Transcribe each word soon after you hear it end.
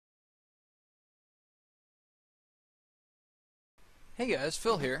Hey guys,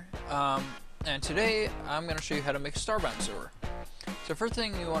 Phil here, and today I'm going to show you how to make a Starbound Server. So first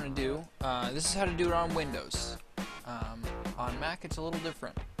thing you want to do, this is how to do it on Windows. On Mac it's a little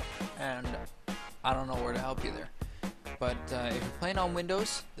different, and I don't know where to help you there. But if you're playing on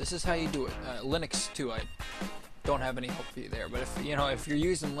Windows, this is how you do it. Linux too, I don't have any help for you there. But if you're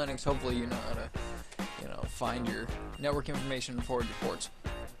using Linux, hopefully you know how to find your network information and forward your ports.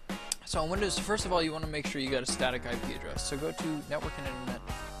 So on Windows, first of all, you want to make sure you got a static IP address. So go to Network and Internet,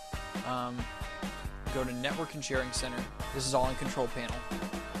 go to Network and Sharing Center. This is all in Control Panel.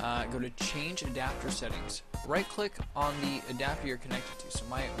 Go to Change Adapter Settings. Right-click on the adapter you're connected to. So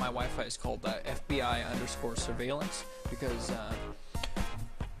my Wi-Fi is called FBI_surveillance because,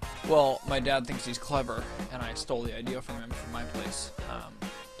 well, my dad thinks he's clever, and I stole the idea from him from my place.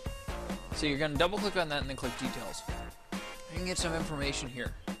 So you're going to double-click on that and then click Details. You can get some information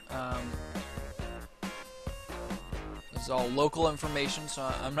here. This is all local information, so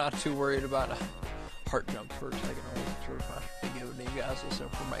I'm not too worried about heart jump for a second. I wasn't sure if I should be giving you guys this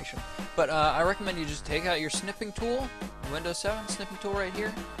information. But I recommend you just take out your snipping tool, Windows 7 snipping tool right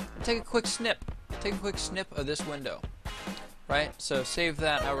here, and take a quick snip. Take a quick snip of this window. Right? So save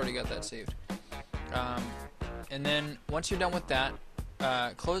that. I already got that saved. And then once you're done with that,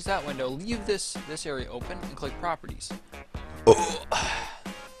 close that window, leave this area open, and click Properties.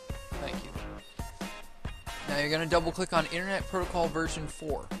 Thank you. Now you're going to double click on Internet Protocol version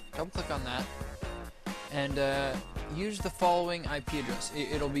 4. Double click on that and use the following IP address.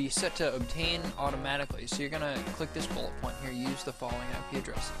 It'll be set to obtain automatically. So you're going to click this bullet point here, use the following IP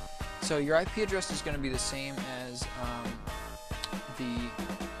address. So your IP address is going to be the same as the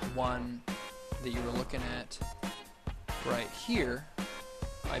one that you were looking at right here,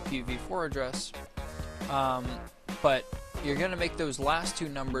 IPv4 address, but you're going to make those last two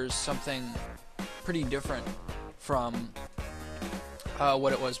numbers something pretty different from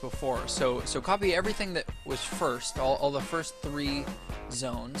what it was before. So copy everything that was first, all the first three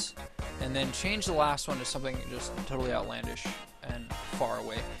zones, and then change the last one to something just totally outlandish and far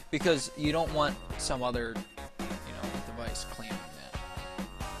away, because you don't want some other device claiming that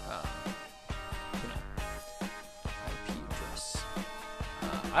IP address.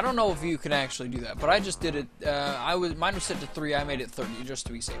 I don't know if you can actually do that, but I just did it. Mine was set to 3. I made it 30 just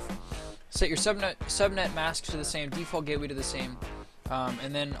to be safe. Set your subnet mask to the same, default gateway to the same,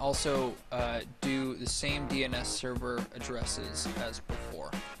 and then also do the same DNS server addresses as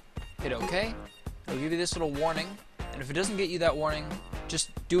before. Hit OK. It'll give you this little warning, and if it doesn't get you that warning,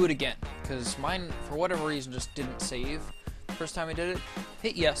 just do it again, because mine, for whatever reason, just didn't save the first time I did it.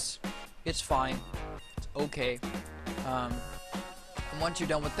 Hit yes. It's fine. It's okay. And once you're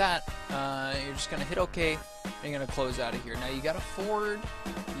done with that, you're just going to hit OK, and you're going to close out of here. Now you got to forward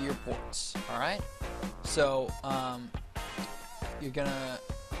your ports, alright? So, you're going to,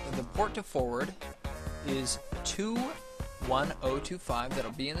 the port to forward is 21025,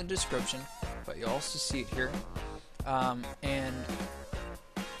 that'll be in the description, but you'll also see it here. And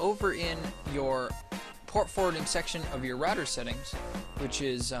over in your port forwarding section of your router settings, which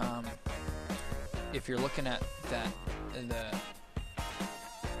is, if you're looking at that,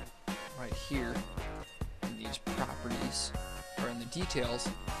 right here in these properties or in the details,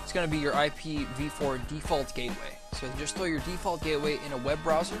 it's going to be your IPv4 default gateway. So just throw your default gateway in a web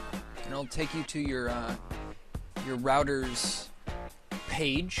browser, and it'll take you to your router's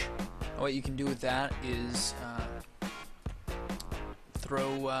page. And what you can do with that is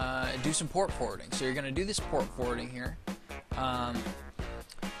do some port forwarding. So you're going to do this port forwarding here.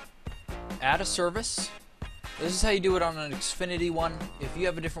 Add a service. This is how you do it on an Xfinity one. If you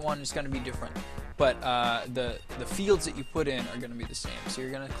have a different one, it's going to be different. But the fields that you put in are going to be the same. So you're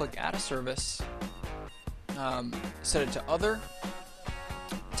going to click Add a Service, set it to Other,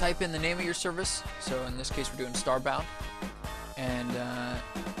 type in the name of your service. So in this case, we're doing Starbound. And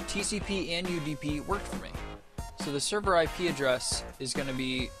TCP and UDP worked for me. So the server IP address is going to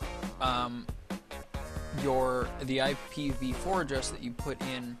be the IPv4 address that you put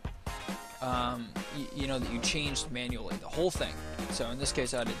in. That you changed manually, the whole thing. So in this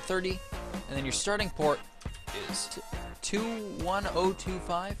case I did 30, and then your starting port is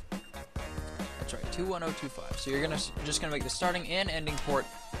 21025. That's right, 21025. So you're just gonna make the starting and ending port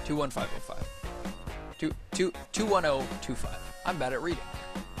 21505. 21025. I'm bad at reading.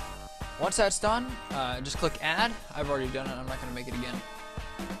 Once that's done, just click Add. I've already done it, I'm not gonna make it again.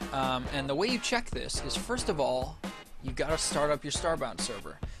 And the way you check this is, first of all, you gotta start up your Starbound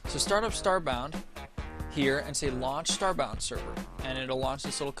server. So start up Starbound here and say Launch Starbound Server, and it'll launch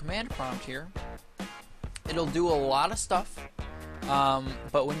this little command prompt here. It'll do a lot of stuff,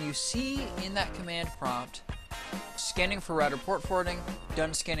 but when you see in that command prompt scanning for router port forwarding,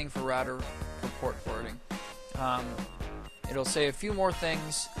 done scanning for router for port forwarding. It'll say a few more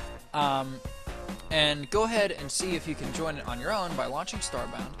things, and go ahead and see if you can join it on your own by launching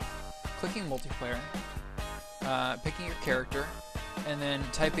Starbound, clicking multiplayer, picking your character, and then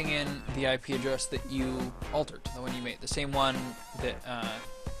typing in the IP address that you altered, the one you made, the same one that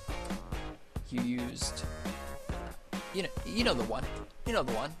you used. You know the one. You know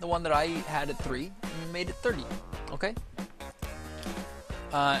the one that I had at 3 and made it 30. Okay.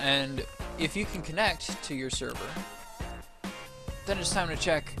 And if you can connect to your server, then it's time to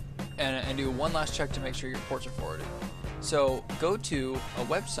check and do one last check to make sure your ports are forwarded. So go to a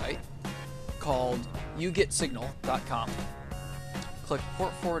website called yougetsignal.com. Click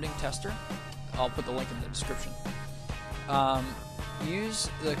Port Forwarding Tester. I'll put the link in the description. Use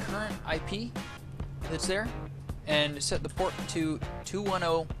the current IP that's there and set the port to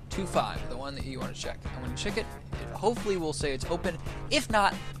 21025, the one that you want to check. And when you check it, it hopefully will say it's open. If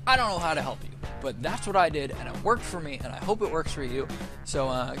not, I don't know how to help you. But that's what I did, and it worked for me, and I hope it works for you. So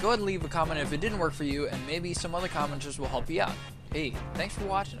go ahead and leave a comment if it didn't work for you, and maybe some other commenters will help you out. Hey, thanks for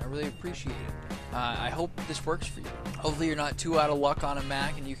watching. I really appreciate it. I hope this works for you. Hopefully you're not too out of luck on a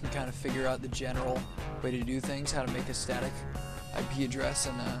Mac, and you can kind of figure out the general way to do things, how to make a static IP address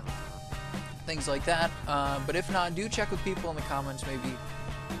and things like that. But if not, do check with people in the comments. Maybe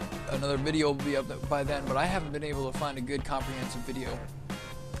another video will be up by then, but I haven't been able to find a good comprehensive video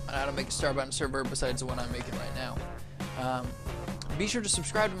on how to make a Starbound server besides the one I'm making right now. Be sure to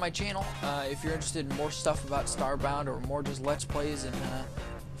subscribe to my channel if you're interested in more stuff about Starbound or more just Let's Plays and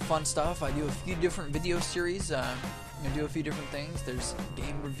fun stuff. I do a few different video series. I do a few different things. There's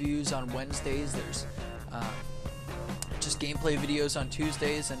game reviews on Wednesdays. There's just gameplay videos on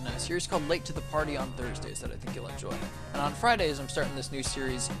Tuesdays, and a series called Late to the Party on Thursdays that I think you'll enjoy. And on Fridays, I'm starting this new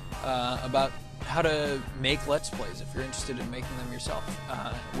series about how to make Let's Plays if you're interested in making them yourself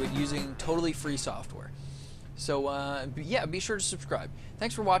with using totally free software. So yeah, be sure to subscribe.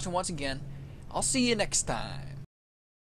 Thanks for watching once again. I'll see you next time.